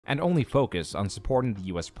and only focus on supporting the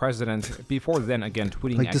US president before then again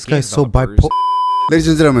tweeting like at this game guy's so developers. bipolar. Ladies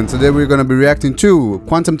and gentlemen, today we're going to be reacting to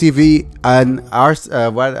Quantum TV and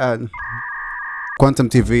Quantum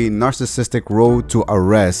TV Narcissistic Road to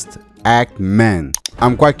Arrest Act Man.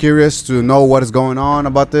 I'm quite curious to know what is going on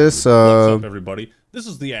about this. What's up, everybody? This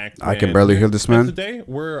is the Act Man. I can barely hear this man. And today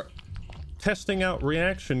we're testing out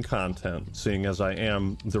reaction content, seeing as I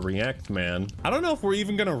am the React Man. I don't know if we're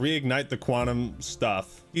even gonna reignite the quantum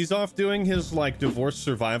stuff. He's off doing his like divorce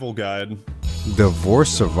survival guide. Divorce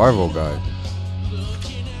survival guide.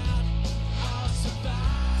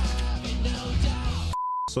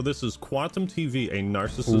 So this is Quantum TV, a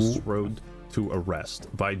Narcissists Road to Arrest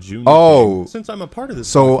by Joon. Oh, since I'm a part of this,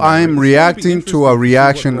 so I'm reacting to a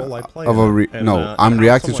reaction of a I'm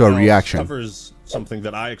reacting to a reaction. Covers something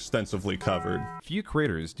that I extensively covered. Few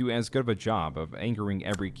creators do as good of a job of angering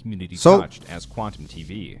every community touched as Quantum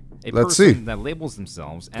TV. A person that labels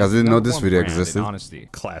themselves as I didn't know this video existed. Honesty.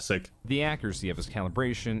 Classic. The accuracy of his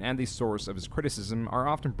calibration and the source of his criticism are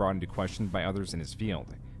often brought into question by others in his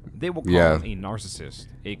field. They will call him a narcissist,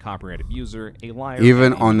 a copyright abuser, a liar,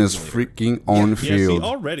 even on his freaking own field. See,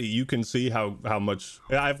 already you can see how much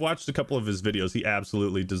I've watched a couple of his videos. He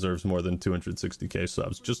absolutely deserves more than 260k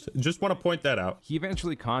subs. Just want to point that out. He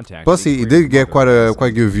eventually contacted. Plus, he did get quite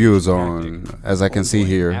good views on, as I can see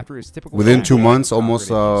here. Within 2 months, almost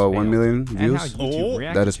 1 million views.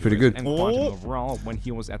 That is pretty good. And Quantum overall, when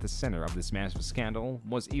he was at the center of this massive scandal,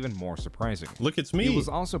 was even more surprising. Look, it's me. He was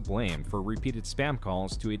also blamed for repeated spam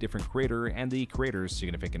calls to a different creator and the creator's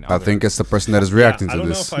significant other. I think it's the person that is reacting to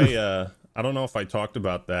this. I don't know if I talked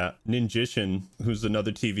about that. Ninjishin, who's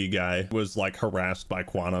another TV guy, was like harassed by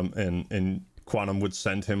Quantum, and Quantum would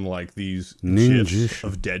send him like these gifs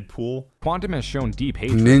of Deadpool. Quantum has shown deep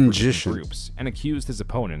hatred for groups and accused his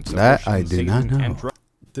opponents of that I did not know.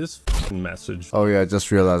 This message. Oh yeah, I just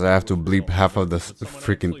realized I have to bleep half of the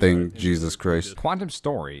freaking thing. Jesus Christ. Quantum's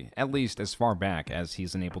story, at least as far back as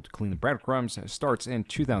he's unable to clean the breadcrumbs, starts in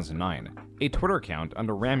 2009. A Twitter account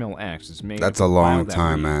under RamilX is made. That's a long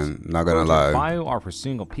time, man. Not gonna lie. Bio are for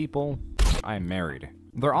single people. I'm married.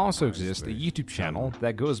 There also exists a YouTube channel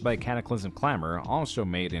that goes by Cataclysm Clamor, also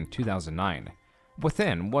made in 2009.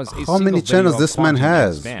 Within was a how many channels this man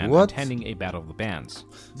has? What? Attending a battle of the bands.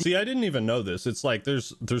 See, I didn't even know this. It's like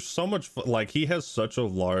there's so much, like he has such a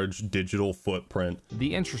large digital footprint.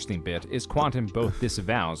 The interesting bit is Quantum both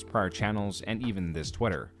disavows prior channels and even this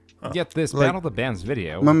Twitter. Yet this Battle of the Bands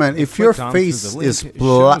video, my man, if your face is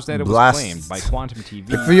blasted, by Quantum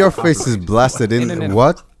TV, if your face is blasted in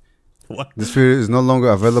what? What? This video is no longer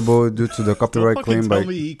available due to the copyright claim by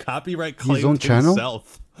his own channel.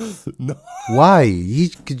 Himself. No. Why? He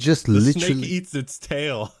could just literally snake eats its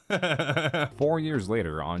tail. 4 years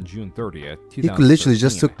later, on June 30th, he could literally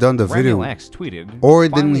just took down the video. Tweeted, or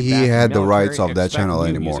didn't he had the rights of that channel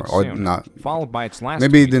anymore, or not? Followed by its last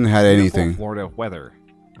maybe he didn't have anything. Florida weather.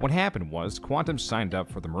 What happened was Quantum signed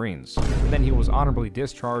up for the Marines. Then he was honorably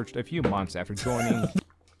discharged a few months after joining.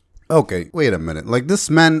 Okay, wait a minute. Like, this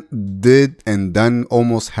man did and done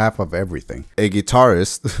almost half of everything. A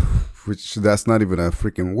guitarist, which that's not even a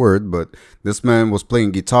freaking word, but this man was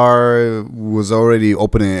playing guitar, was already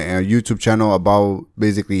opening a YouTube channel about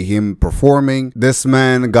basically him performing. This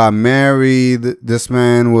man got married. This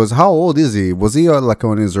man was, how old is he? Was he like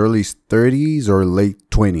on his early 30s or late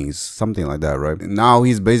 20s? Something like that, right? Now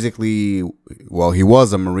he's basically, well, he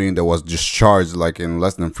was a Marine that was discharged like in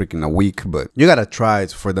less than freaking a week, but you gotta try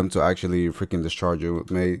it for them to actually freaking discharge you,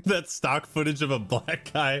 mate. That stock footage of a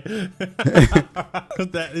black guy.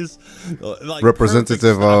 That is like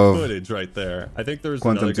representative of footage right there. I think there's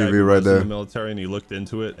Quantum another guy TV who right was there. in the military, and he looked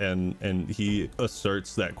into it, and he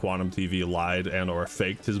asserts that Quantum TV lied and or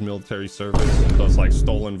faked his military service. So it's like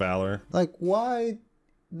stolen valor. Like, why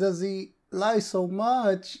does he lie so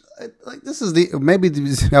much? Like, this is the, maybe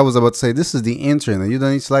I was about to say, this is the internet. You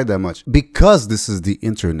don't need to lie that much. Because this is the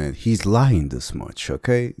internet, he's lying this much,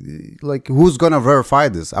 okay? Like, who's gonna verify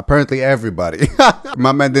this? Apparently everybody.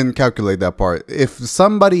 My man didn't calculate that part. If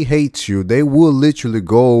somebody hates you, they will literally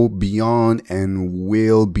go beyond and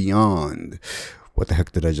will beyond. What the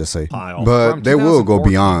heck did I just say? But they will go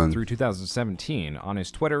beyond. Through 2017, on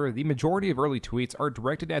his Twitter, the majority of early tweets are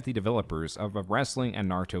directed at the developers of a wrestling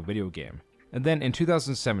and Naruto video game. And then in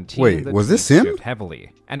 2017, wait, was this him?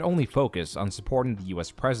 Heavily and only focus on supporting the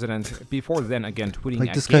US president before then again tweeting like,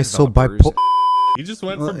 at this game guy's so developers. bipolar. He just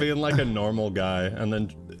went from being like a normal guy, and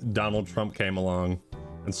then Donald Trump came along,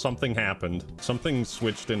 and something happened. Something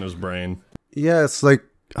switched in his brain. Yeah, it's like,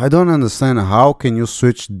 I don't understand how can you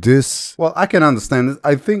switch this. Well, I can understand it.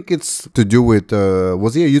 I think it's to do with,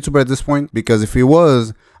 was he a YouTuber at this point? Because if he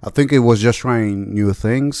was, I think it was just trying new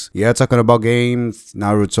things. Yeah, talking about games,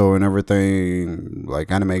 Naruto and everything, like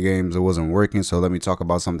anime games, it wasn't working, so let me talk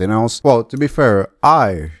about something else. Well, to be fair,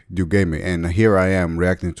 I do gaming, and here I am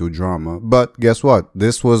reacting to drama. But guess what?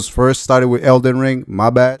 This was first started with Elden Ring. My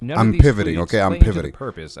bad. I'm pivoting, okay? I'm pivoting.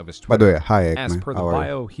 Purpose of his By the way, hi, Ekman. As per the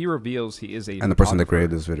bio, he reveals he is a and the person that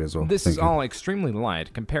created this video as well. This is all extremely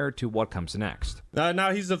light compared to what comes next.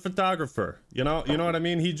 Now he's a photographer. You know what I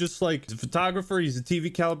mean? He just like he's a photographer. He's a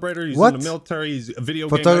TV calibrator. He's in the military. He's a video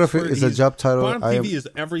photography game expert. Is a job title. Quantum TV is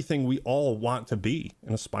everything we all want to be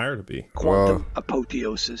and aspire to be. Quantum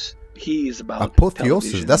apotheosis. He is about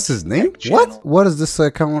apotheosis. That's his name. What is this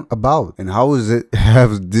account about, and how does it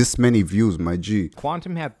have this many views, my G?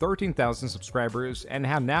 Quantum had 13,000 subscribers and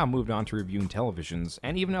have now moved on to reviewing televisions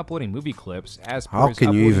and even uploading movie clips. As per how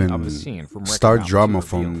can you even of the scene from start drama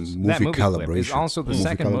from movie calibration? Clip is also the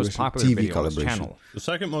second most popular TV video calibration. on his channel. The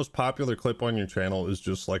second most popular clip on your channel is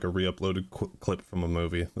just like a re-uploaded clip from a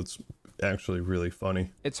movie. That's actually really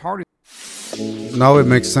funny. It's hard. Now it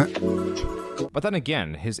makes sense. But then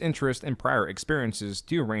again, his interest and prior experiences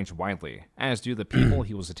do range widely, as do the people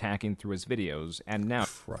he was attacking through his videos, and now—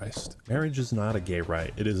 Christ. Marriage is not a gay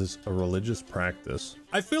right. It is a religious practice.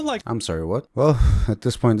 I feel like— I'm sorry, what? Well, at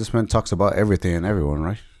this point, this man talks about everything and everyone,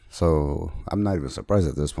 right? So I'm not even surprised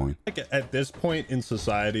at this point. Like at this point in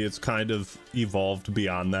society, it's kind of evolved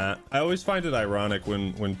beyond that. I always find it ironic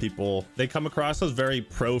when people, they come across as very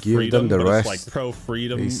pro-freedom, but it's like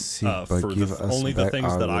pro-freedom for only the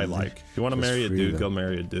things that I like. If you want to marry a dude, go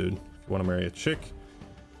marry a dude. If you want to marry a chick,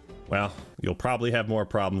 well, you'll probably have more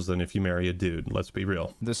problems than if you marry a dude. Let's be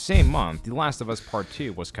real. The same month, The Last of Us Part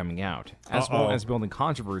 2 was coming out, as well as building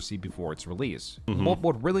controversy before its release. What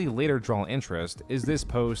would really later draw interest is this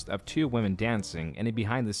post of two women dancing in a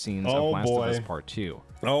behind-the-scenes of Last of Us Part 2.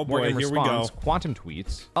 Oh boy, in here response, we go. Quantum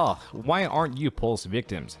tweets, "Ugh, why aren't you Pulse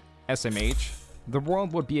victims? SMH, the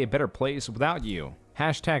world would be a better place without you.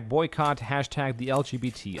 Hashtag boycott, hashtag the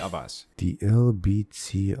LGBT of us." The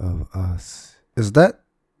LGBT of us. Is that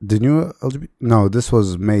the new LGBT? No, this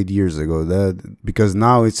was made years ago. Because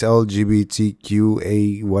now it's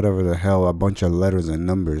LGBTQA, whatever the hell, a bunch of letters and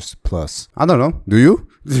numbers plus. I don't know. Do you?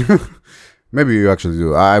 Maybe you actually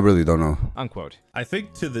do. I really don't know. Unquote. I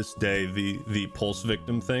think to this day, the Pulse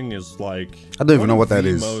victim thing is like— I don't even know what that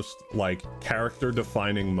is. Most like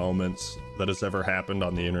character-defining moments that has ever happened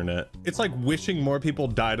on the internet. It's like wishing more people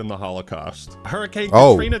died in the Holocaust. Hurricane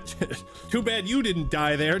Katrina, too bad you didn't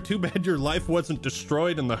die there. Too bad your life wasn't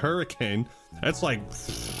destroyed in the hurricane. That's like—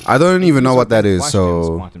 I don't even know what that is,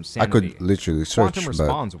 so I could literally search. Quantum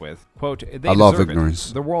responds with, quote, I love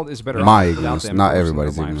ignorance. The world is better My without ignorance, them not forcing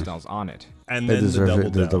everybody's their ignorance. lifestyles on it. And then the double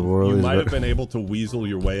down. The world you is might have been able to weasel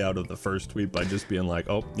your way out of the first tweet by just being like,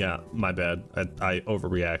 "Oh yeah, my bad, I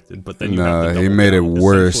overreacted." But then you have to he made it down,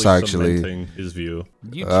 worse actually. His view.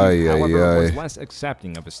 YouTube, however, was less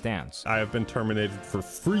accepting of his stance. I have been terminated for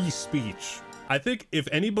free speech. I think if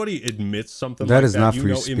anybody admits something that like is that, not you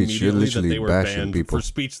free know speech. immediately You're literally that they were bashing banned people for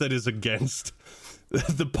speech that is against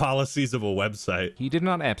the policies of a website. He did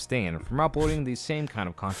not abstain from uploading the same kind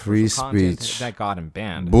of controversial content that got him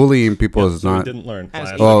banned. Bullying people is so not— he didn't learn.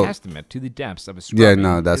 As a testament to the depths of his struggle. Yeah,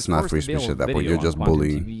 no, that's not free speech at that point. You're just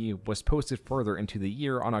bullying. TV was posted further into the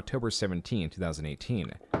year on October 17,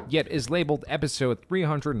 2018, yet is labeled episode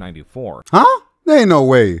 394. Huh? There ain't no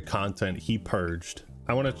way. Content he purged.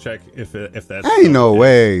 I want to check if that's— Ain't no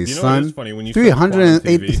way, you know son. What is funny? When you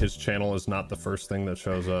 308 TV, his channel is not the first thing that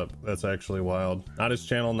shows up. That's actually wild. Not his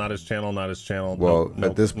channel, not his channel, not his channel. Well,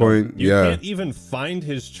 at this point, you yeah. can't even find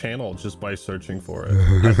his channel just by searching for it.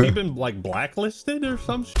 Has he been like blacklisted or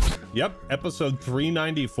some shit? Yep, episode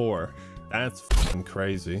 394. That's fucking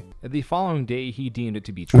crazy. The following day, he deemed it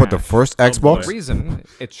to be trash. What, the first Xbox? The reason,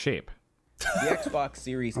 its shape. The Xbox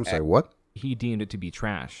Series I'm sorry, what? He deemed it to be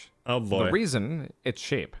trash. Oh boy. The reason, its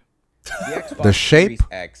shape. The shape Series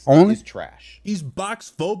X only is trash. He's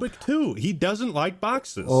box phobic too. He doesn't like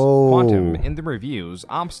boxes. Oh. Quantum in the reviews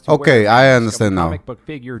opts to Okay, wear I understand now. comic book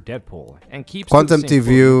figure Deadpool and keeps Quantum the same TV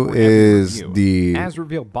photo for every is review. the— as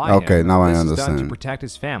revealed by Okay, him, now I this is done to understand. protect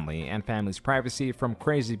his family and family's privacy from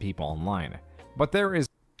crazy people online. But there is—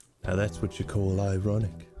 Now that's what you call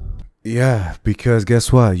ironic. Yeah, because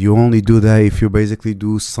guess what? You only do that if you basically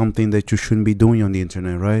do something that you shouldn't be doing on the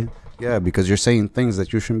internet, right? Yeah, because you're saying things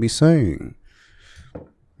that you shouldn't be saying.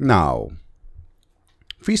 Now,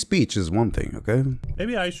 Free speech is one thing, okay?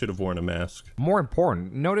 Maybe I should have worn a mask. More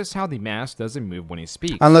important, notice how the mask doesn't move when he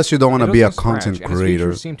speaks. Unless you don't want to It be a doesn't scratch, content and his creator,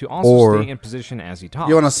 features seem to also or stay in position as he talks.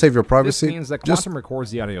 you want to save your This privacy, means that just Quantum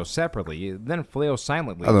records the audio separately, then flails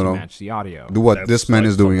silently I don't to know. match the audio. do what That's this man like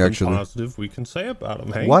is doing something actually. positive we can say about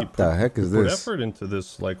him. Hey, What he the heck is put this? effort into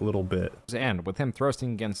this like little bit. And with him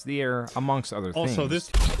thrusting against the air, amongst other things. Also,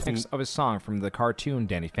 this Mix of his song from the cartoon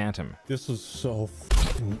Danny Phantom. this is so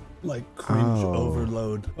fucking, like cringe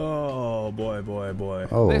overload. Oh boy, boy, boy.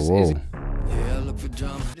 Oh, This whoa. is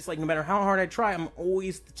Just like no matter how hard I try, I'm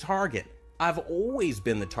always the target. I've always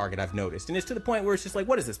been the target, I've noticed. And it's to the point where it's just like,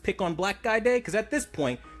 what is this, pick on black guy day? Because at this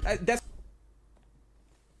point, that's...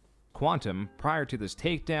 Quantum, prior to this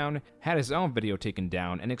takedown, had his own video taken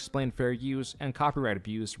down and explained fair use and copyright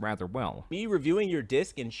abuse rather well. Me reviewing your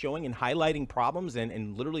disc and showing and highlighting problems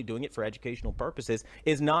and literally doing it for educational purposes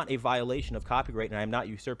is not a violation of copyright, and I'm not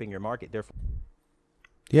usurping your market, therefore...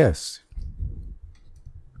 Yes.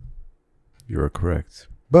 You're correct.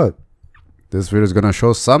 But this video is going to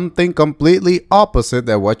show something completely opposite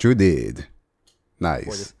than what you did. Nice.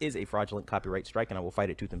 This is a fraudulent copyright strike, and I will fight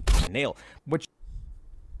it tooth and nail. Which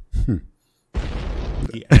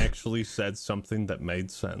He actually said something that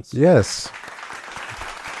made sense. Yes.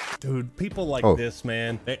 Dude, people like this,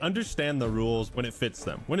 man, they understand the rules when it fits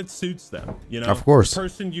them, when it suits them, you know? Of course. The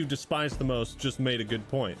person you despise the most just made a good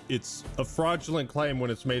point. It's a fraudulent claim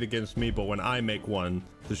when it's made against me, but when I make one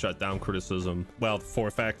to shut down criticism, well,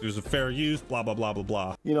 4 factors of fair use, blah, blah, blah, blah,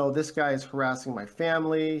 blah. You know, this guy is harassing my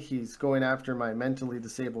family. He's going after my mentally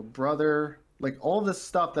disabled brother. Like, all this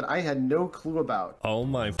stuff that I had no clue about. Oh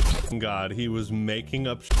my f***ing God, he was making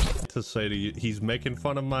up shit to say to you. He's making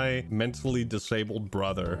fun of my mentally disabled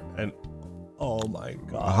brother, and oh my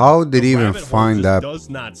God. How did he even rabbit hole find just that? does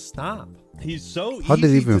not stop. He's so How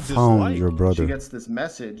did he easy even to found dislike. your She brother? gets this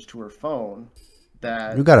message to her phone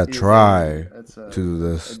that You gotta is try it's to do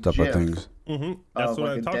this type of GIF things. That's of what like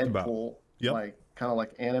I a talked about. Deadpool, Yep. like kind of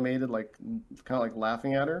like animated, like kind of like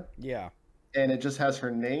laughing at her, Yeah. and it just has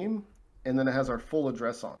her name, and then it has our full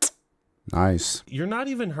address on it. Nice. You're not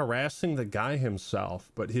even harassing the guy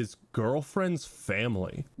himself, but his girlfriend's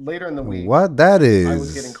family. Later in the week, What that I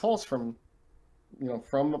was getting is. calls from, you know,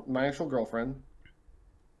 from my actual girlfriend,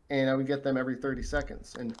 and I would get them every 30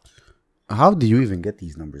 seconds. And How do you even get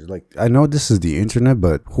these numbers? Like, I know this is the internet,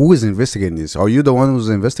 but who is investigating this? Are you the one who's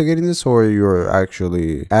investigating this, or you're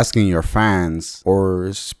actually asking your fans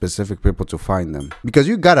or specific people to find them? Because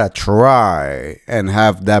you gotta try and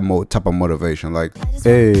have that type of motivation. Like,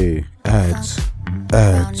 hey, ads,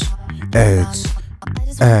 ads, ads,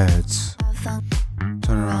 ads.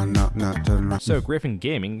 Turn around, not turn around. So Griffin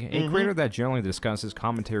Gaming, a creator that generally discusses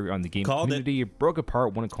commentary on the game Called it. community, broke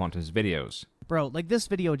apart one of Quantum's videos. Bro, like, this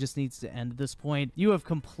video just needs to end at this point. You have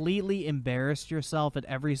completely embarrassed yourself at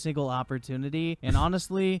every single opportunity, and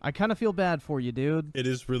honestly, I kind of feel bad for you, dude. It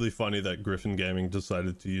is really funny that Griffin Gaming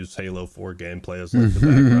decided to use Halo 4 gameplay as like the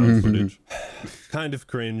background footage. Kind of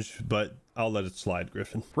cringe, but I'll let it slide,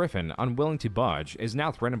 Griffin. Griffin, unwilling to budge, is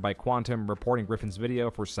now threatened by Quantum reporting Griffin's video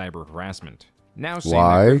for cyber harassment. Now saying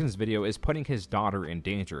Why? that Griffin's video is putting his daughter in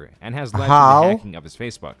danger and has led How? to the hacking of his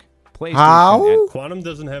Facebook. PlayStation How? and Quantum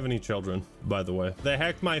doesn't have any children, by the way. They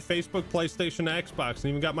hacked my Facebook, PlayStation, Xbox, and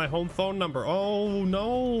even got my home phone number. Oh,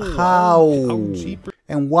 no. How? How cheap.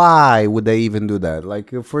 And why would they even do that?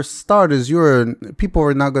 Like, for starters, people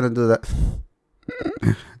are not gonna do that.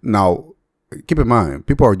 Now, keep in mind,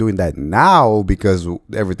 people are doing that now because of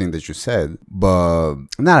everything that you said, but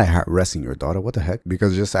not harassing your daughter. What the heck?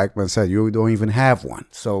 Because just like Ackman said, you don't even have one.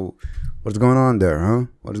 So what's going on there, huh?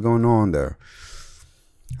 What is going on there?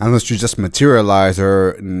 Unless you just materialize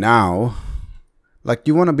her now. Like,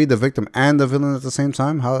 you want to be the victim and the villain at the same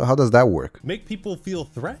time? How does that work? Make people feel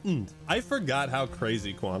threatened. I forgot how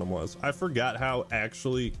crazy Quantum was. I forgot how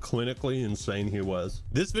actually clinically insane he was.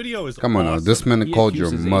 This video is Come on now, awesome. this man He called your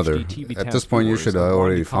accuses mother. HDTV At task this point, you force should of have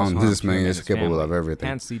already wanting to found cause this harm to man him and is his capable family. of everything.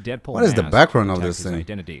 Hence the Deadpool What is the mask background to of protect this his thing?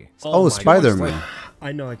 Identity. Oh, my Spider-Man. God.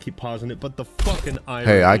 I know I keep pausing it, but the fucking irony.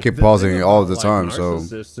 Hey, I keep The pausing thing it all about, the like, time, so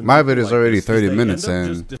narcissists and my people video is like already this is 30 they minutes end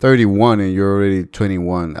up and just 31 and you're already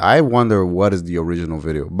 21. I wonder what is the original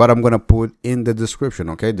video, but I'm gonna put in the description,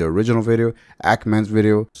 okay? The original video, Ackman's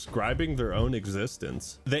video. describing their own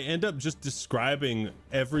existence. They end up just describing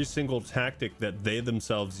every single tactic that they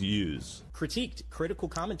themselves use. Critiqued critical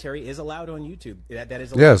commentary is allowed on YouTube. That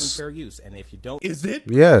is allowed Yes. in fair use. And if you don't... Is it?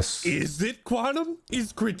 Yes. Is it, Quantum?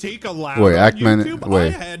 Is critique allowed Wait, on Ackman- YouTube? wait.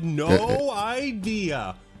 I had no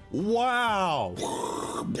idea. Wow.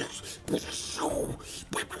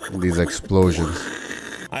 These explosions.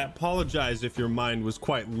 I apologize if your mind was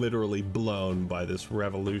quite literally blown by this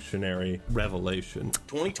revolutionary revelation.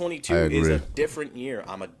 2022 is a different year.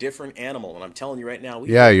 I'm a different animal, and I'm telling you right now.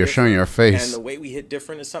 Yeah, you're showing your face. And the way we hit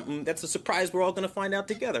different is something that's a surprise we're all going to find out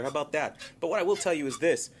together. How about that? But what I will tell you is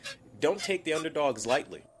this. Don't take the underdogs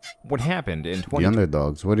lightly. What happened in The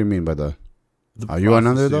underdogs? What do you mean by that? Are you an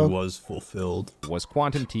underdog? Was fulfilled. Was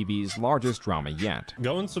Quantum TV's largest drama yet.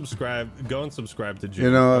 Go and subscribe to Joon.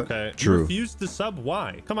 You know, okay. True. You refuse to sub.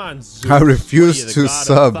 Why? Come on, Zeus. I refuse to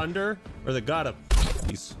sub. Thunder or the god of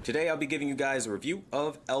peace? Today I'll be giving you guys a review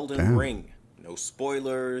of Elden Ring. No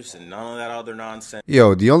spoilers and none of that other nonsense.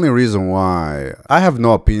 Yo, the only reason why I have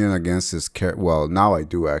no opinion against this character. Well, now I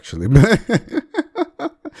do actually.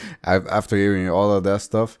 After hearing all of that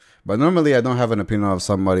stuff. But normally I don't have an opinion of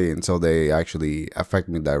somebody until they actually affect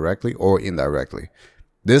me directly or indirectly.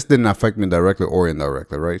 This didn't affect me directly or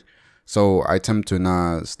indirectly, right? So I tend to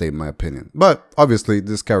not state my opinion. But obviously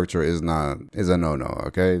this character is a no-no,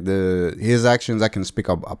 okay? His actions, I can speak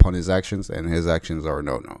up upon his actions, and his actions are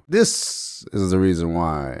no-no. This is the reason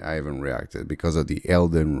why I even reacted, because of the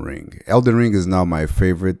Elden Ring. Elden Ring is now my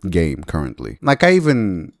favorite game currently. Like I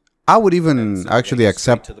would even actually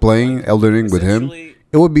accept playing Elden Ring with him.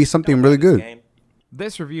 It would be something really good.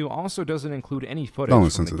 This review also doesn't include any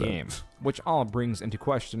footage from the game, which all brings into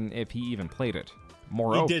question if he even played it.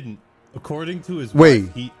 Moreover, he didn't. According to his wife,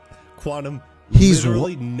 Quantum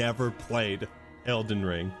literally never played Elden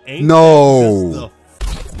Ring. Ain't that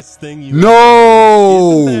just the thing you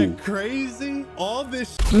Isn't that crazy? All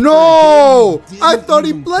this No! I thought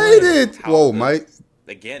he played it! Whoa, my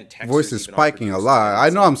voice is spiking a lot. I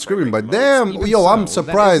know I'm screaming, but damn, yo, I'm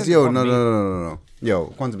surprised. Yo, no. Yo,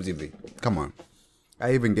 Quantum TV, come on.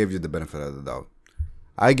 I even gave you the benefit of the doubt.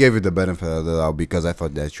 I gave you the benefit of the doubt because I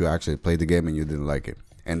thought that you actually played the game and you didn't like it.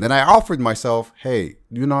 And then I offered myself, hey,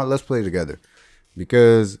 you know what, let's play together.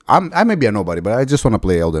 Because I may be a nobody, but I just want to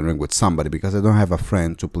play Elden Ring with somebody because I don't have a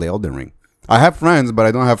friend to play Elden Ring. I have friends, but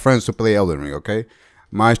I don't have friends to play Elden Ring, okay?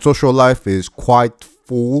 My social life is quite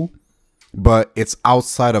full, but it's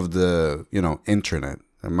outside of the, internet.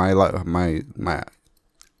 My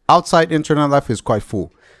outside internet life is quite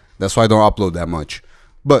full. That's why I don't upload that much.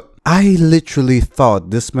 But I literally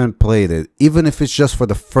thought this man played it, even if it's just for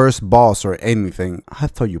the first boss or anything. I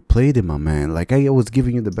thought you played it, my man. Like I was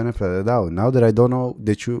giving you the benefit of the doubt. Now that I don't know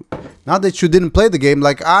that now that you didn't play the game,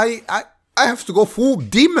 like I have to go full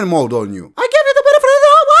demon mode on you. I gave you the benefit of the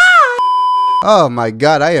doubt. Why? Oh my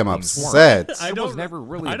God, I am upset. I don't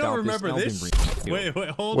remember this. Wait,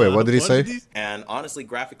 hold on. Wait, what did he say? And honestly,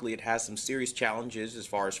 graphically, it has some serious challenges as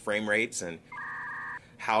far as frame rates and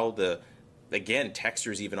how again,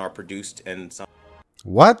 textures even are produced and some.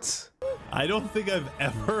 What? I don't think I've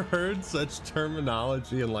ever heard such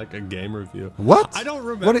terminology in like a game review. What? I don't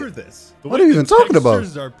remember this. What are you even talking about?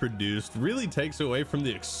 Textures are produced really takes away from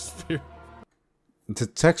the experience. The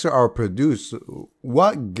textures are produced.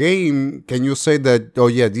 What game can you say that? Oh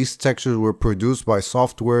yeah, these textures were produced by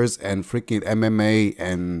softwares and freaking MMA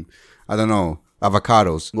and I don't know,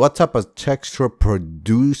 avocados. What type of texture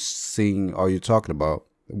producing are you talking about?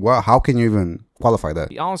 Well, how can you even qualify that?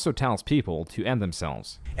 He also tells people to end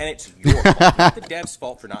themselves. And it's your fault, not the dev's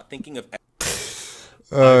fault for not thinking of.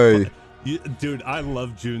 Dude, I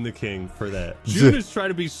love Joon the King for that. Joon is trying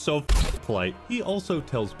to be so polite. He also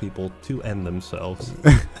tells people to end themselves.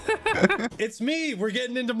 It's me. We're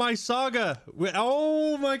getting into my saga.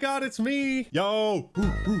 Oh my God, it's me. Yo,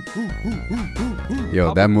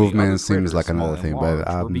 that movement seems like another thing, but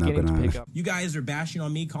I'm not gonna. You guys are bashing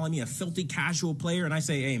on me, calling me a filthy casual player, and I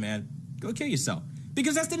say, hey man, go kill yourself.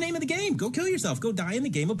 Because that's the name of the game. Go kill yourself. Go die in the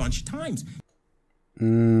game a bunch of times.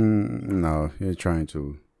 No, you're trying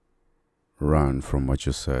to run from what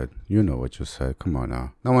you said. You know what you said. Come on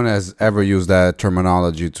now. No one has ever used that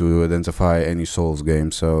terminology to identify any Souls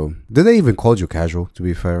game. So did they even call you casual, to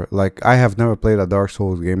be fair? Like, I have never played a Dark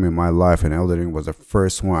Souls game in my life, and Elden Ring was the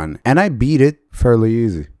first one, and I beat it fairly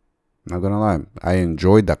easy. Not gonna lie, I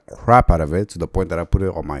enjoyed the crap out of it to the point that I put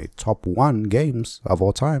it on my top 1 games of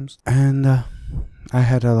all times, and I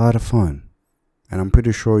had a lot of fun. And I'm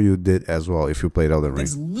pretty sure you did as well if you played Elden Ring.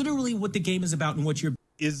 That's literally what the game is about and what you're.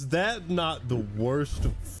 Is that not the worst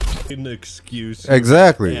excuse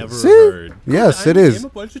exactly ever heard? Yes, it is. A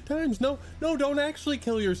bunch of times. No, don't actually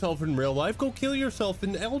kill yourself in real life. Go kill yourself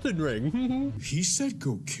in Elden Ring. He said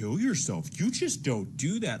go kill yourself. You just don't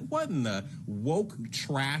do that. What in the woke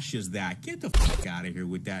trash is that? Get the fuck out of here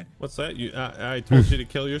with that. What's that? I told you to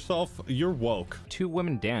kill yourself? You're woke. 2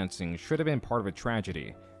 women dancing should have been part of a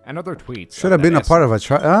tragedy. Another tweet should have been a part of a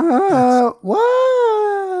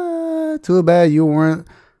what? Too bad you weren't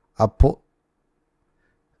a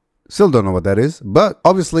Still don't know what that is, but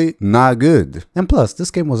obviously not good. And plus, this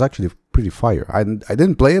game was actually pretty fire. I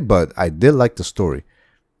didn't play it, but I did like the story.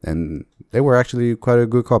 And they were actually quite a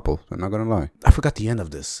good couple, I'm not gonna lie. I forgot the end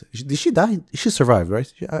of this. Did she die? She survived,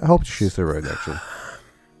 right? I hope she survived, actually.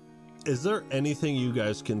 Is there anything you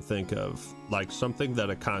guys can think of, like something that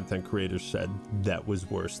a content creator said that was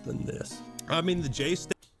worse than this? I mean, the J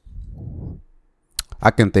I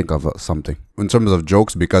can think of something in terms of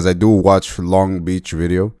jokes, because I do watch Long Beach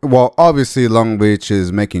video. Well, obviously Long Beach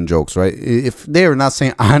is making jokes, right? If they're not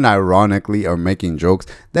saying unironically or making jokes,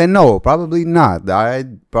 then no, probably not. I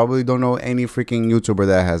probably don't know any freaking YouTuber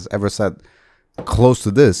that has ever said close to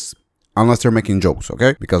this, unless they're making jokes,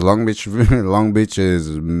 okay? Because Long Beach is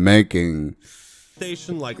making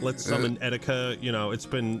station, like let's summon Etika, you know, it's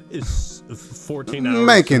 14 hours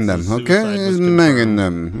making them, okay? It's making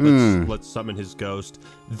them. Let's summon his ghost.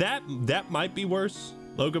 That might be worse.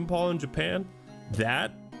 Logan Paul in Japan,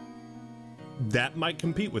 that might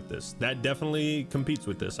compete with this. That definitely competes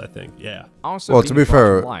with this, I think. Yeah. Also, well, to be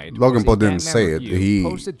fair, Logan Paul didn't say it. He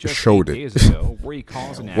showed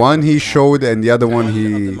it. One he showed, and the other one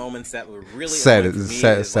he said it.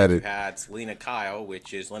 Said it. You had Selena Kyle,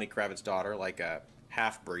 which is Lenny Kravitz's daughter, like a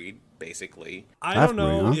half-breed, basically. I don't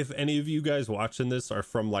know if any of you guys watching this are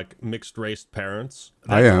from like mixed-race parents.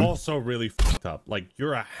 That's I am. Also really fucked up. Like,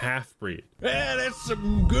 you're a half-breed. Yeah, that's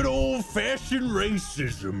some good old-fashioned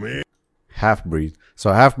racism, man. Half-breed.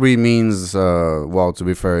 So half-breed means, well, to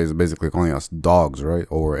be fair, is basically calling us dogs, right?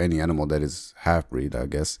 Or any animal that is half-breed, I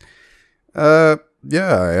guess. Yeah,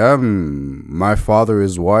 I am. My father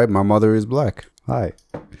is white. My mother is black. Hi.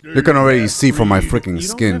 You can already see from my freaking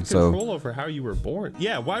skin. You don't have control over how you were born.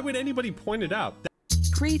 Yeah, why would anybody point it out?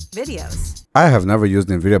 Creep videos. I have never used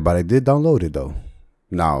NVIDIA, but I did download it though.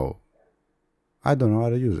 Now, I don't know how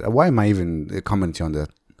to use it. Why am I even commenting on that?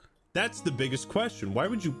 That's the biggest question. Why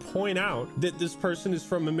would you point out that this person is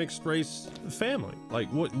from a mixed race family? Like,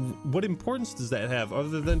 what importance does that have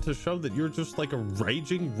other than to show that you're just like a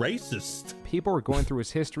raging racist? People were going through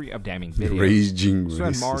his history of damning videos. Raging so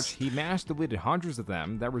racist. in March, he mass deleted hundreds of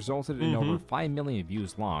them that resulted in over 5 million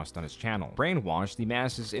views lost on his channel. Brainwashed the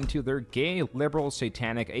masses into their gay, liberal,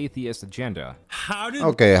 satanic, atheist agenda.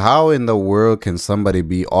 Okay, how in the world can somebody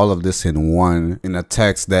be all of this in one, in a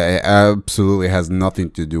text that absolutely has nothing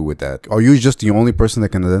to do with that? Are you just the only person that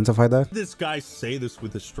can identify that? This guy say this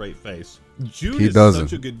with a straight face. Joon is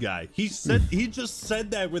such a good guy. He just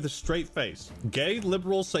said that with a straight face. Gay,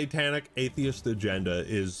 liberal, satanic, atheist agenda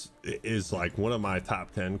is like one of my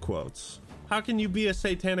top 10 quotes. How can you be a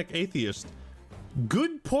satanic atheist?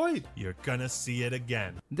 Good point. You're gonna see it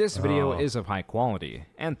again. This video is of high quality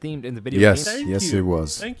and themed in the video. Yes, yes, it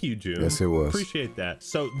was. Thank you, Joon. Yes, it was. Appreciate that.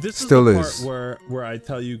 So this Still is the part where I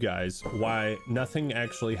tell you guys why nothing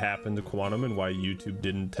actually happened to Quantum and why YouTube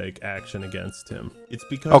didn't take action against him. It's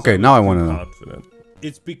because now I want to know. Confident.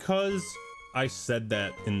 It's because I said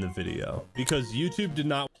that in the video. Because YouTube did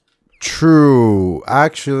not. True.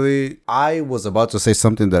 Actually, I was about to say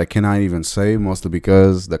something that I cannot even say, mostly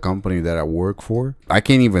because the company that I work for, I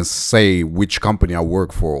can't even say which company I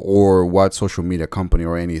work for or what social media company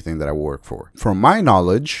or anything that I work for. From my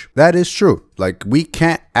knowledge, that is true. Like, we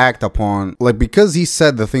can't act upon, like, because he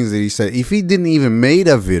said the things that he said. If he didn't even made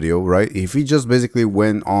a video, right? If he just basically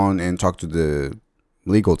went on and talked to the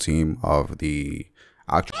legal team of the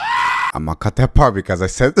actual... I'm gonna cut that part because I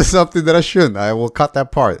said something that I shouldn't. I will cut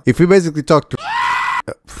that part. If we basically talk to...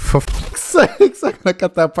 For fuck's sakes, I'm gonna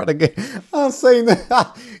cut that part again. I'm saying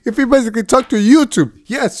that if we basically talk to YouTube,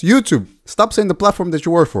 yes, YouTube. Stop saying the platform that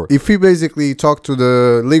you work for. If he basically talked to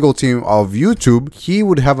the legal team of YouTube, he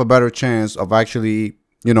would have a better chance of actually,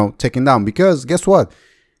 you know, taking down. Because guess what?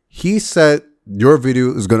 He said your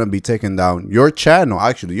video is gonna be taken down. Your channel,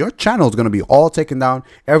 actually, your channel is gonna be all taken down.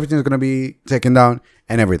 Everything's gonna be taken down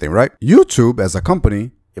and everything, right? YouTube as a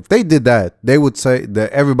company, if they did that, they would say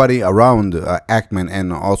that everybody around Ackman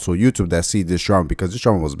and also YouTube that see this drama, because this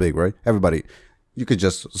drama was big, right? Everybody, you could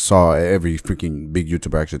just saw every freaking big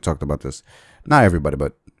YouTuber actually talked about this. Not everybody,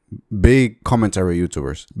 but big commentary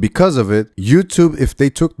YouTubers. Because of it, YouTube, if they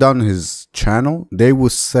took down his channel, they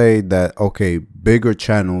would say that, okay, bigger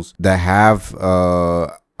channels that have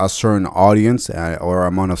a certain audience or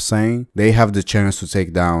amount of saying, they have the chance to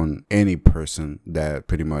take down any person that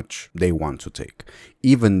pretty much they want to take.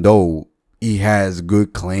 Even though he has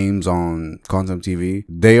good claims on Content TV,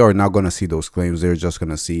 they are not going to see those claims. They're just going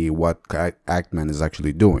to see what Ackman is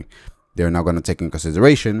actually doing. They're not going to take in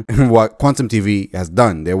consideration what Quantum TV has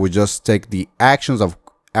done. They would just take the actions of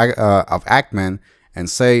Ackman and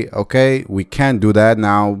say, okay, we can't do that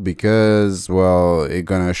now because, well, it's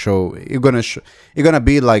gonna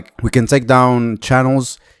be like we can take down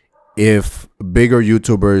channels if bigger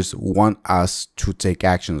YouTubers want us to take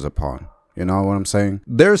actions upon. You know what I'm saying?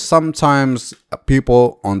 There's sometimes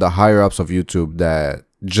people on the higher ups of YouTube that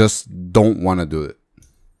just don't want to do it.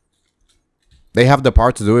 They have the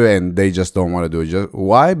power to do it and they just don't want to do it.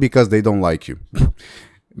 Why? Because they don't like you.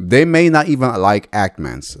 They may not even like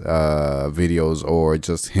Actman's videos or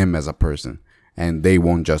just him as a person, and they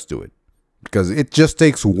won't just do it. Because it just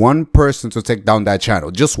takes one person to take down that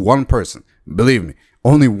channel. Just one person. Believe me.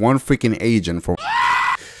 Only one freaking agent for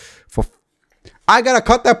I gotta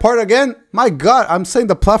cut that part again? My God, I'm saying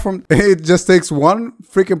the platform, it just takes one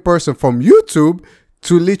freaking person from YouTube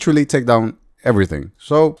to literally take down everything.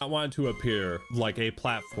 So I wanted to appear like a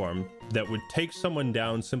platform that would take someone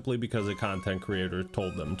down simply because a content creator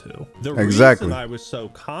told them to. The reason I was so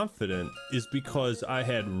confident is because I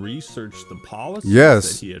had researched the policies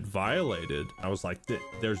that he had violated. I was like,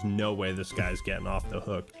 there's no way this guy's getting off the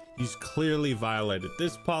hook. He's clearly violated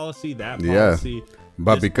this policy, that policy.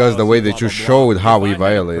 But because the way that you showed how he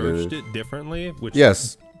violated it differently, which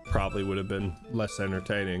probably would have been less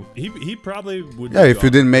entertaining. He probably would. Yeah, if you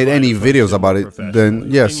didn't make any videos about it, then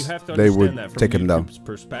yes, they would take him down.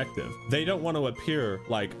 Perspective. They don't want to appear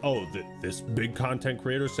like, oh, this big content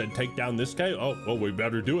creator said take down this guy. Oh, well, we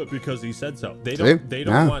better do it because he said so. They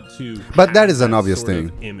don't want to. But that is an obvious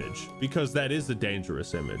thing. Image, because that is a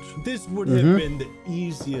dangerous image. This would have been the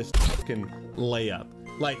easiest fucking layup.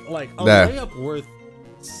 Like a layup worth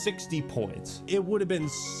 60 points. It would have been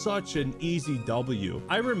such an easy W.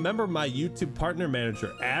 I remember my YouTube partner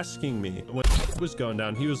manager asking me when it was going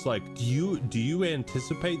down, he was like, do you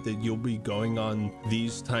anticipate that you'll be going on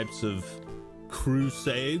these types of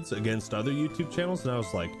crusades against other YouTube channels? And I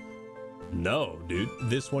was like, no, dude,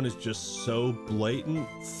 this one is just so blatant,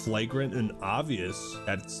 flagrant, and obvious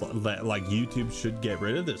that like YouTube should get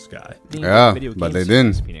rid of this guy. Yeah, but they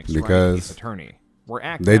didn't because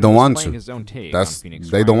they don't want to.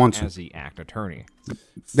 They don't want to. As the act attorney.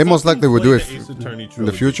 They most likely will do it in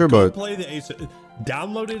the future, but play the Ace.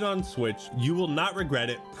 Download it on Switch. You will not regret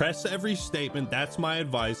it. Press every statement. That's my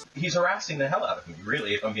advice. He's harassing the hell out of me,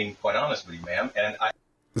 really, if I'm being quite honest with you, ma'am. And I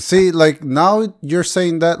see, like now you're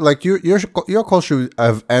saying that like your call should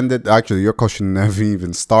have ended. Actually, your call should never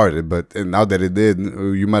even started. But now that it did,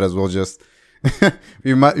 you might as well just.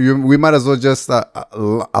 we might as well just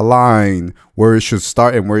align where it should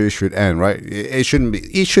start and where it should end, right? It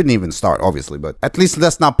shouldn't even start, obviously, but at least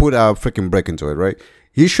let's not put a freaking break into it, right?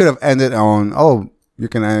 He should have ended on, oh, you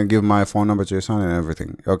can give my phone number to your son and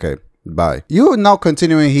everything. Okay, bye. You now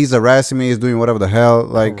continuing, he's harassing me, he's doing whatever the hell,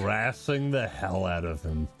 like harassing the hell out of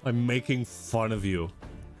him. I'm making fun of you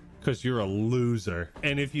because you're a loser.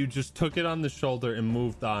 And if you just took it on the shoulder and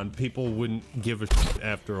moved on, people wouldn't give a shit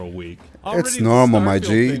after a week. It's normal, my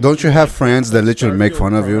G. Don't you have friends that literally make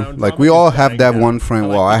fun of you? Like, we all have that one friend.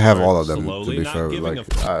 Well, I have all of them, to be fair. Like,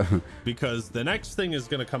 because the next thing is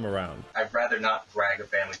going to come around. I'd rather not drag a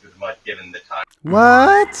family through the mud given the time.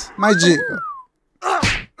 What? My G.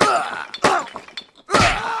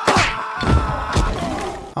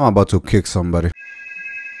 I'm about to kick somebody.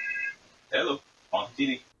 Hello, on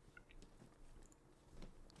TV.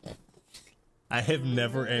 I have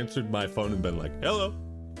never answered my phone and been like, hello,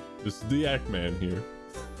 this is the Act Man here.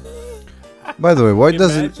 By the way, why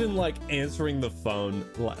doesn't... Imagine, like, answering the phone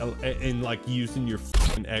and, like, using your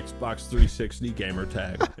f***ing Xbox 360 gamer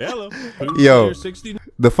tag. Hello. Yo,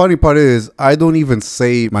 the funny part is, I don't even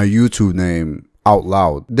say my YouTube name out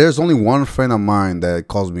loud. There's only one friend of mine that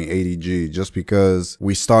calls me ATG just because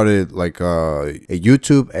we started like a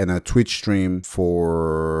YouTube and a Twitch stream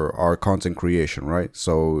for our content creation, right?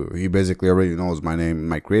 So he basically already knows my name,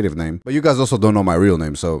 my creative name, but you guys also don't know my real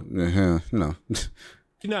name, so you know.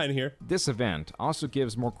 Here. This event also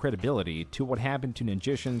gives more credibility to what happened to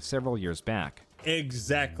Ninjishin several years back.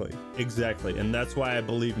 Exactly, and that's why I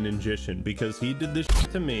believe Ninjishin, because he did this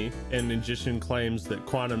shit to me, and Ninjishin claims that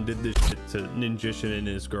Quantum did this shit to Ninjishin and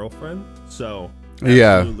his girlfriend. So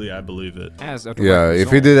absolutely, I believe it. If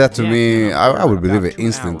he did that to me, I would believe it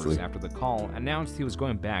instantly. After the call, announced he was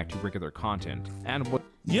going back to regular content, and what?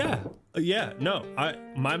 No,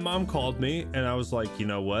 my mom called me and I was like, you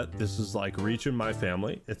know what? This is like reaching my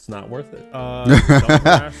family. It's not worth it. Don't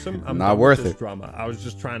harass him. I'm not worth it. Drama. I was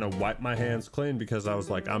just trying to wipe my hands clean because I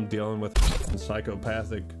was like, I'm dealing with a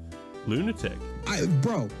psychopathic lunatic.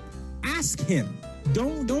 Bro, ask him.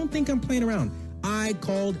 Don't think I'm playing around. I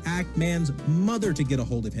called Act-Man's mother to get a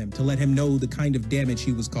hold of him to let him know the kind of damage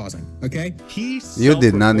he was causing. Okay? You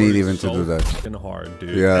did not need even to do that. Hard,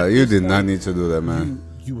 dude. Yeah, you did not need to do that, man.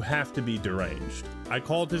 You have to be deranged. I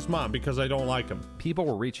called his mom because I don't like him. People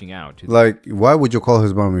were reaching out to like, why would you call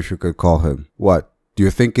his mom if you could call him? What? Do you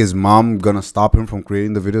think his mom gonna stop him from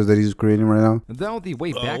creating the videos that he's creating right now? Though the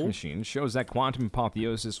Wayback Machine shows that Quantum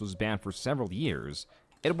Apotheosis was banned for several years,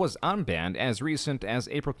 it was unbanned as recent as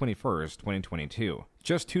April 21st, 2022,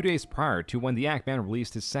 just 2 days prior to when the Ackman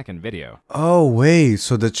released his second video. Oh, wait.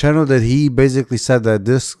 So the channel that he basically said that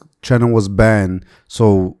this channel was banned.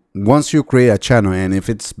 So once you create a channel and if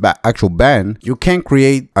it's actual ban, you can't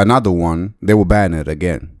create another one. They will ban it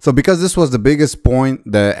again. So because this was the biggest point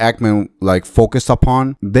that Ackman like focused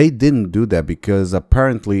upon, they didn't do that because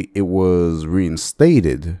apparently it was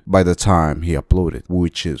reinstated by the time he uploaded,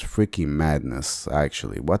 which is freaking madness.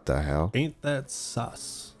 Actually, what the hell? Ain't that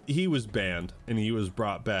sus? He was banned and he was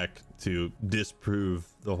brought back to disprove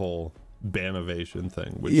the whole bannovation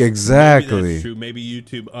thing, which exactly, maybe that's true. Maybe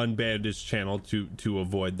YouTube unbanned his channel to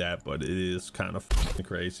avoid that, but it is kind of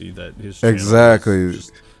crazy that his channel is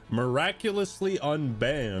just miraculously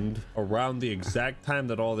unbanned around the exact time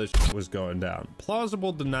that all this was going down.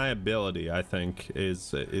 Plausible deniability, I think,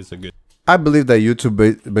 is a good. I believe that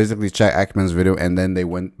YouTube basically checked Ackman's video and then they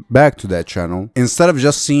went back to that channel instead of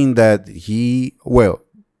just seeing that he, well,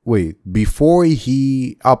 wait, before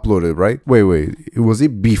he uploaded, right? Wait, was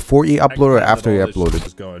it before he uploaded or after he uploaded?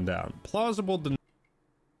 Was going down. Plausible deniability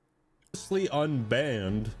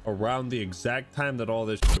unbanned around the exact time that all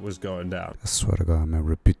this shit was going down. I swear to God, I'm gonna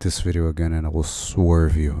repeat this video again and I will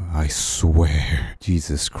swerve you. I swear.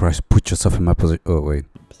 Jesus Christ, put yourself in my position. Oh, wait.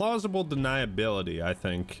 Plausible deniability, I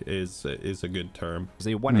think, is a good term.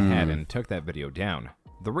 They went ahead and took that video down.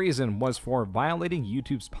 The reason was for violating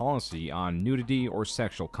YouTube's policy on nudity or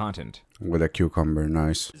sexual content. With a cucumber,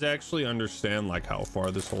 nice. I actually understand like how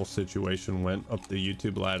far this whole situation went up the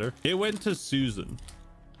YouTube ladder. It went to Susan.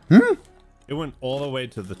 It went all the way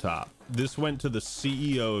to the top. This went to the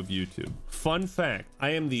CEO of YouTube. Fun fact,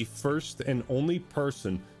 I am the first and only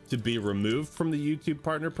person to be removed from the YouTube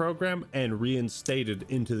Partner Program and reinstated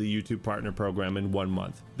into the YouTube Partner Program in 1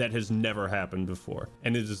 month. That has never happened before,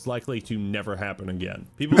 and it is likely to never happen again.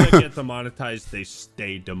 People that get demonetized, they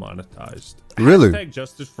stay demonetized. Really? Hashtag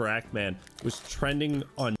Justice for Ackman was trending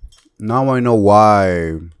on Now I know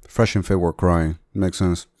why Fresh and Fit were crying. Makes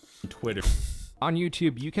sense. Twitter. On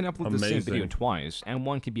YouTube, you can upload the same Amazing. video twice, and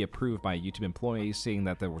one can be approved by a YouTube employee saying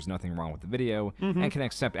that there was nothing wrong with the video, and can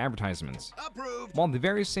accept advertisements. Approved. While the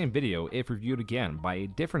very same video, if reviewed again by a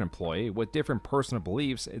different employee with different personal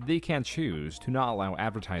beliefs, they can choose to not allow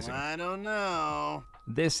advertising. I don't know.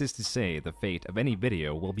 This is to say the fate of any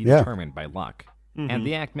video will be determined by luck. And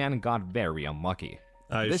the Ackman got very unlucky.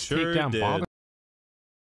 This sure takedown did. bothered.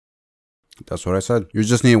 That's what I said. You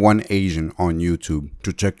just need one Asian on YouTube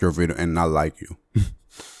to check your video and not like you.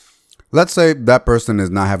 Let's say that person is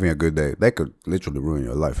not having a good day. They could literally ruin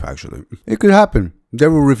your life, actually. It could happen. They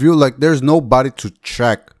will review, like, there's nobody to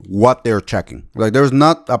check what they're checking. Like, there's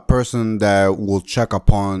not a person that will check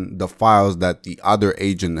upon the files that the other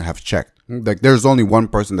agent have checked. Like, there's only one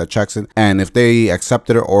person that checks it. And if they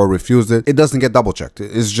accepted it or refused it, it doesn't get double checked.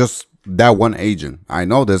 It's just that one agent. I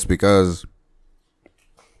know this because...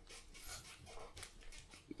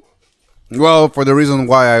 well, for the reason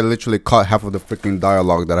why I literally cut half of the freaking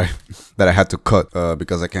dialogue that I had to cut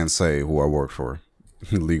because I can't say who I work for.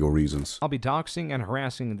 Legal reasons. I'll be doxing and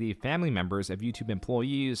harassing the family members of YouTube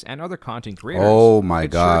employees and other content creators. Oh my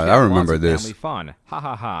God, I remember this. Family fun. Ha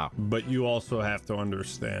ha ha. But you also have to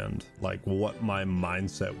understand, like, what my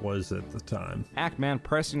mindset was at the time. Ackman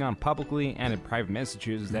pressing on publicly and in private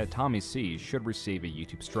messages that Tommy C should receive a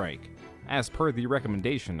YouTube strike, as per the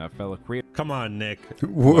recommendation of fellow creators. Come on, Nick.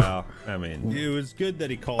 Well, I mean, it was good that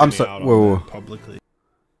he called me out whoa. on that publicly.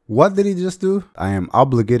 What did he just do? I am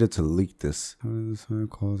obligated to leak this.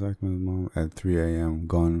 Calls Ackman's mom at 3 a.m.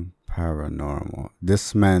 Gone paranormal.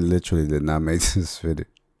 This man literally did not make this video.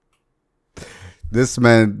 This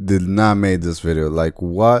man did not make this video. Like,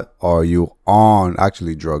 what are you on?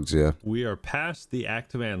 Actually, drugs, yeah. We are past the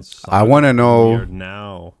Activan saga. I want to know. We are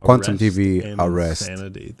now Quantum TV arrest.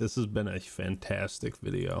 Insanity. This has been a fantastic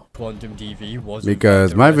video. Quantum TV was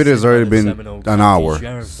because my video has already been an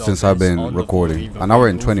hour since I've been recording. An hour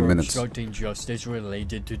and 20 minutes. Justice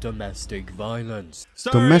related to domestic violence.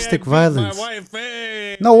 Sorry, domestic violence. My wife,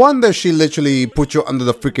 hey. No wonder she literally put you under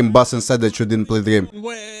the freaking bus and said that you didn't play the game.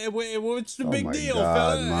 Wait, what's the big deal,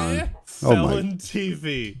 God, fella? man. Felon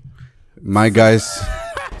TV. My guys.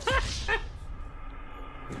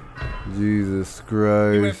 Jesus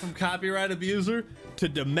Christ. He went from copyright abuser to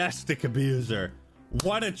domestic abuser.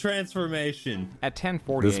 What a transformation. At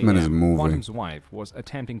 10:40 this man is a.m., moving. Quantum's wife was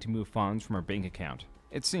attempting to move funds from her bank account.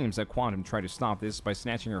 It seems that Quantum tried to stop this by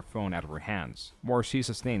snatching her phone out of her hands, where she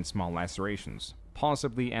sustained small lacerations,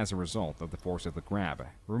 possibly as a result of the force of the grab,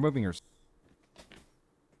 removing her.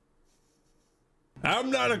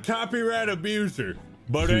 I'm not a copyright abuser,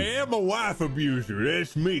 but I am a wife abuser.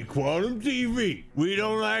 That's me, Quantum TV. We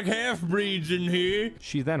don't like half-breeds in here.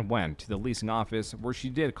 She then went to the leasing office where she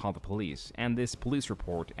did call the police, and this police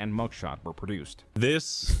report and mugshot were produced.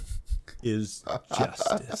 This is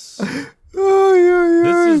justice. Oh, yeah, yeah.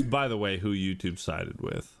 This is, by the way, who YouTube sided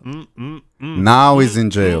with. Now he's in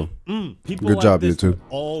jail. People Good like job, this YouTube. will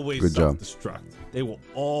always Good job. self-destruct. They will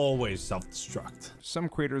always self-destruct. Some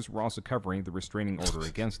creators were also covering the restraining order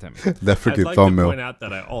against him. That freaking I'd like thumbnail. to point out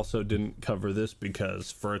that I also didn't cover this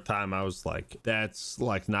because for a time I was like, that's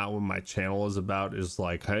like not what my channel is about. Is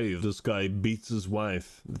like, hey, this guy beats his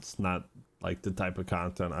wife. It's not like the type of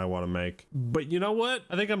content I want to make. But you know what?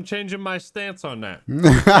 I think I'm changing my stance on that.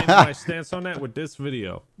 Changing my stance on that with this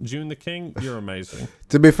video. Joon The King, you're amazing.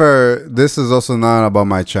 To be fair, this is also not about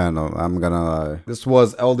my channel. I'm gonna lie. This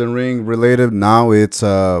was Elden Ring related. Now it's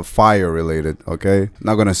fire related. Okay,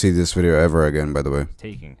 not gonna see this video ever again, by the way.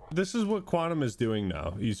 Taking. This is what Quantum is doing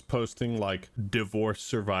now. He's posting like divorce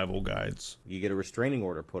survival guides. You get a restraining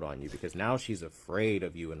order put on you because now she's afraid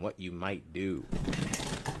of you and what you might do.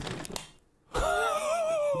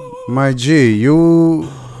 My G, you're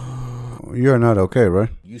not okay, right?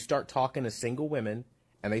 You start talking to single women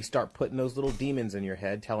and they start putting those little demons in your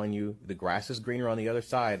head telling you the grass is greener on the other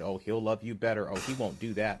side. Oh, he'll love you better. Oh, he won't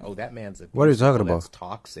do that. Oh, that man's abusive. What are you talking about? That's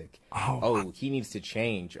toxic. Oh, he needs to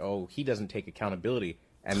change. Oh, he doesn't take accountability.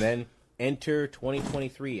 And then enter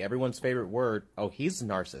 2023, everyone's favorite word. Oh, he's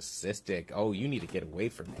narcissistic. Oh, you need to get away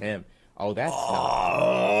from him. Oh, that's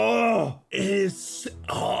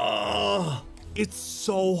It's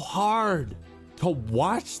so hard to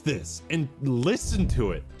watch this and listen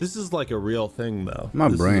to it. This is like a real thing, though. My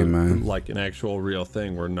This brain, is man. Like an actual real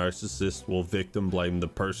thing where narcissists will victim blame the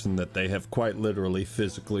person that they have quite literally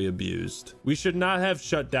physically abused. We should not have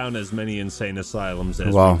shut down as many insane asylums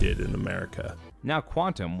as we did in America. Now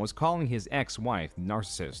Quantum was calling his ex-wife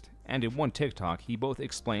narcissist, and in one TikTok he both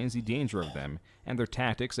explains the danger of them and their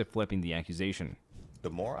tactics of flipping the accusation. the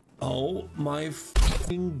more. Oh my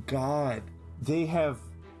fucking god. They have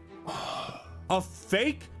a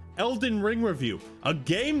fake Elden Ring review, a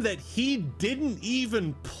game that he didn't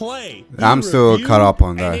even play. I'm still caught up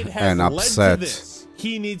on that and upset.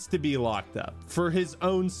 He needs to be locked up for his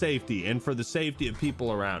own safety and for the safety of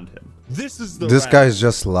people around him. This guy's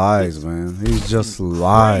just lies, man. He just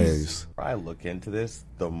lies. I look into this,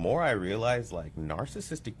 the more I realize like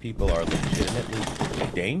narcissistic people are legitimately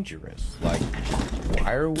dangerous. Like,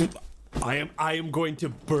 why are we? I am going to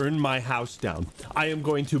burn my house down. I am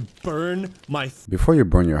going to burn my. Before you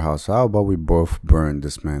burn your house, how about we both burn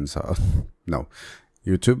this man's house? No,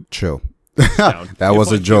 YouTube, chill. That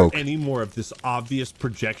was a joke. Any more of this obvious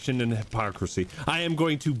projection and hypocrisy, I am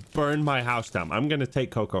going to burn my house down. I'm going to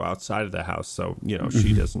take Coco outside of the house so, you know,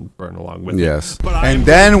 she doesn't burn along with me. Yes. And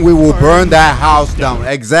then we will burn that house down.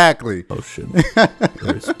 Exactly. Ocean.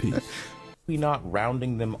 There is peace. We not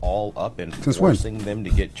rounding them all up and forcing them to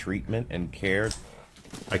get treatment and care.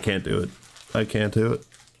 I can't do it. I can't do it.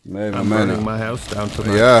 Man, I'm burning my house down to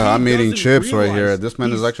my. Yeah, I'm eating chips right here. This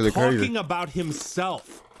man is actually crazy. Talking about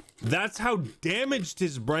himself. That's how damaged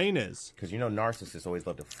his brain is. Because, you know, narcissists always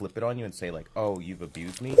love to flip it on you and say, like, oh, you've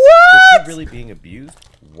abused me. What? If you're really being abused,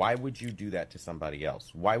 why would you do that to somebody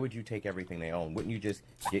else? Why would you take everything they own? Wouldn't you just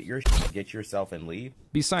get yourself and leave?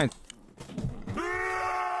 Besides,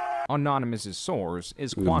 Anonymous's source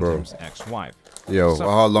is Quantum's ex-wife. Yo,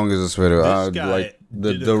 how long is this video? Like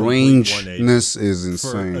the rangeness is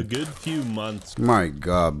insane. For a good few months. My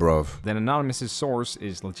God, bro. Then Anonymous's source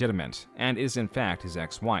is legitimate and is in fact his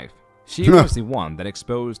ex-wife. She was the one that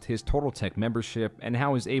exposed his Total Tech membership and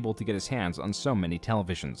how he's able to get his hands on so many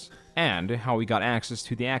televisions, and how he got access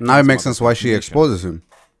to the actors. Now it makes sense why she exposes him.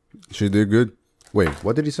 She did good. Wait,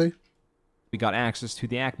 what did he say? We got access to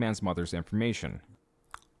the Ackman's mother's information.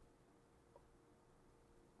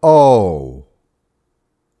 Oh.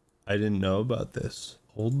 I didn't know about this.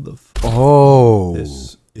 Hold the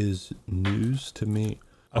This is news to me.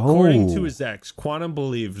 According to his ex, Quantum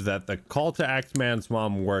believed that the call to Ackman's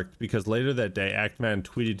mom worked because later that day, Ackman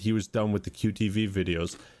tweeted he was done with the QTV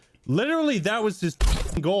videos. Literally, that was his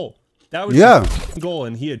goal. That was his goal,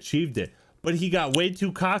 and he achieved it. But he got way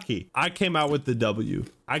too cocky. I came out with the W.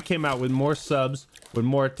 I came out with more subs, with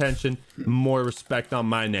more attention, more respect on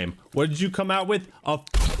my name. What did you come out with? A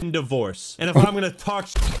divorce. And if I'm gonna talk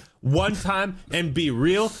one time and be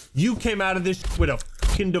real, you came out of this with a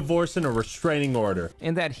fucking divorce and a restraining order.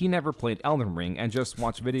 And that he never played Elden Ring and just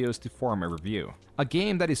watched videos to form a review. A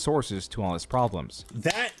game that he sources to all his problems.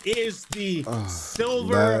 That is the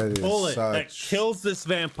silver bullet that kills this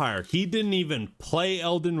vampire. He didn't even play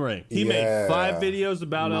Elden Ring. He made 5 videos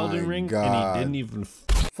about Elden Ring and he didn't even...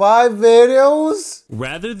 5 videos?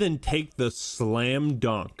 Rather than take the slam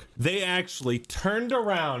dunk, they actually turned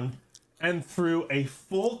around and threw a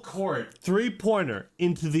full court 3-pointer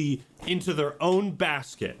into their own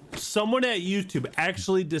basket. Someone at YouTube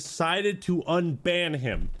actually decided to unban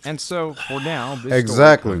him. And so, for now, this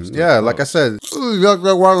exactly. Yeah, like I said.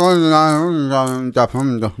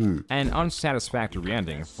 An unsatisfactory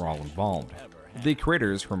ending for all involved. The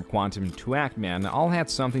creators from Quantum to Actman all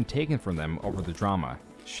had something taken from them over the drama.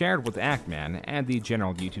 Shared with Actman and the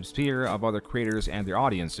general YouTube sphere of other creators and their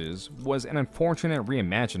audiences was an unfortunate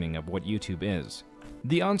reimagining of what YouTube is.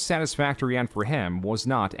 The unsatisfactory end for him was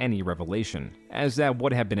not any revelation, as that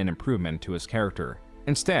would have been an improvement to his character.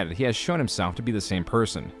 Instead, he has shown himself to be the same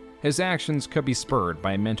person. His actions could be spurred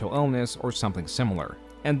by a mental illness or something similar,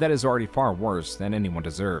 and that is already far worse than anyone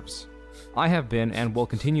deserves. I have been and will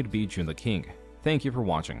continue to be Joon The King. Thank you for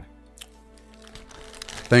watching.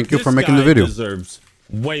 Thank you for making the video. Deserves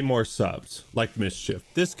way more subs, like Mischief.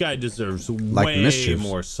 This guy deserves way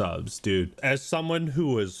more subs, dude. As someone who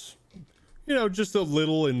was, you know, just a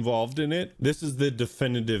little involved in it, this is the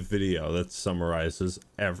definitive video that summarizes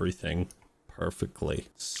everything perfectly.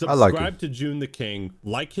 Subscribe to Joon The King,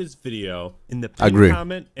 like his video. In the pinned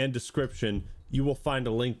comment and description, you will find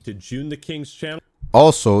a link to Joon The King's channel.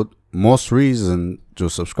 Also, most reason to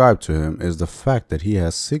subscribe to him is the fact that he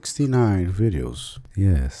has 69 videos.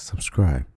 Yes, subscribe.